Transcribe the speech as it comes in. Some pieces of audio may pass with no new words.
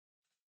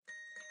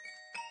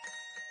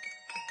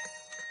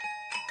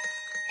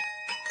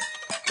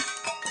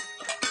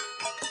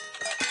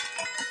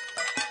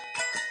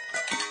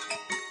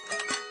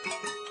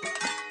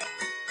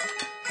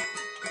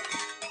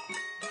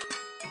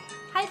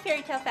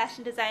Fairytale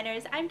Fashion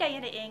designers, I'm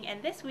Diana Ng,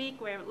 and this week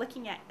we're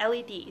looking at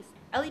LEDs.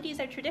 LEDs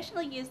are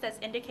traditionally used as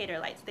indicator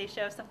lights. They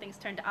show if something's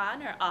turned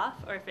on or off,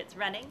 or if it's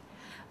running.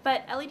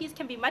 But LEDs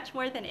can be much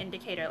more than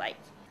indicator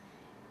lights.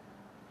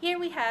 Here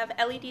we have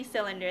LED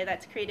cylinder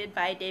that's created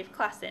by Dave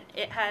Clausen.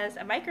 It has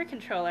a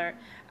microcontroller,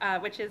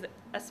 which is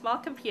a small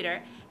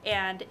computer,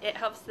 and it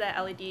helps the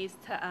LEDs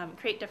to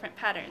create different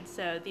patterns.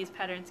 So these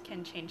patterns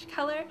can change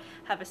color,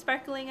 have a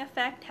sparkling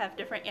effect, have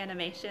different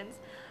animations,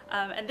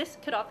 and this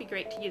could all be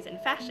great to use in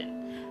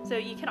fashion. So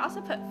you can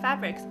also put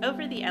fabrics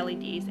over the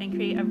LEDs and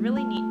create a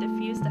really neat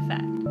diffused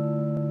effect.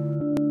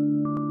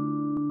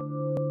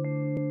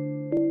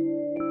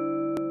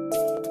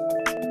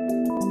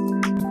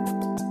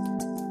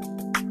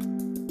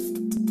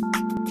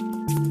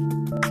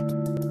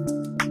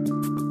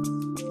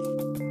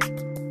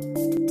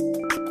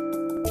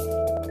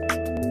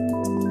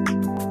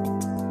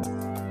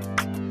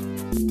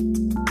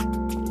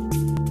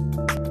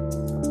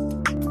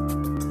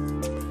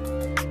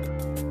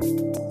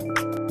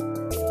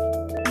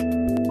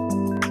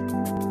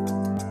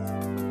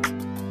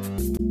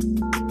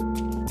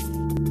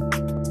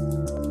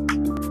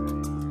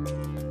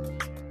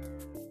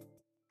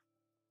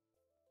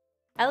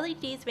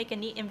 LEDs make a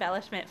neat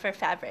embellishment for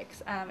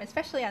fabrics,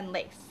 especially on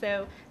lace.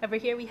 So over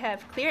here we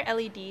have clear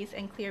LEDs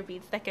and clear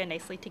beads that go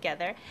nicely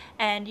together,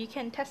 and you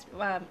can test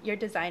your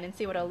design and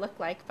see what it'll look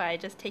like by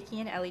just taking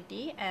an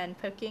LED and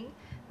poking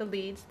the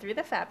leads through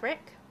the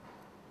fabric.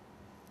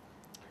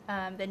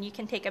 Then you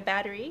can take a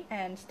battery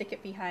and stick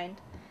it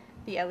behind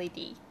the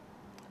LED,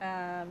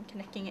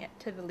 connecting it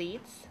to the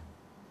leads.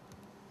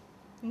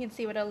 You can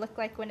see what it'll look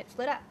like when it's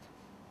lit up.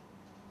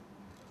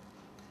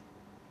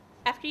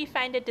 After you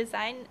find a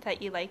design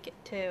that you like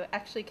to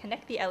actually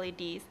connect the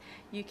LEDs,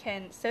 you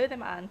can sew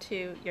them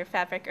onto your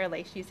fabric or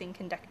lace using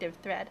conductive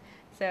thread.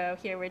 So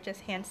here we're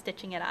just hand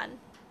stitching it on.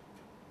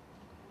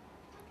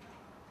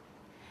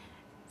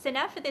 So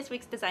now for this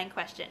week's design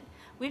question.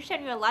 We've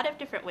shown you a lot of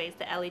different ways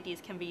that LEDs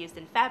can be used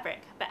in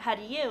fabric, but how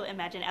do you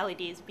imagine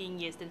LEDs being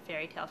used in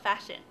Fairytale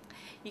Fashion?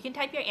 You can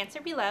type your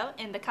answer below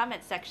in the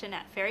comments section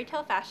at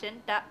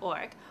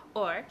fairytalefashion.org,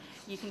 or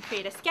you can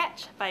create a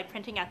sketch by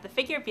printing out the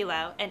figure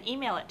below and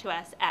email it to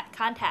us at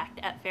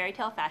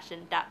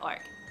contact@fairytalefashion.org.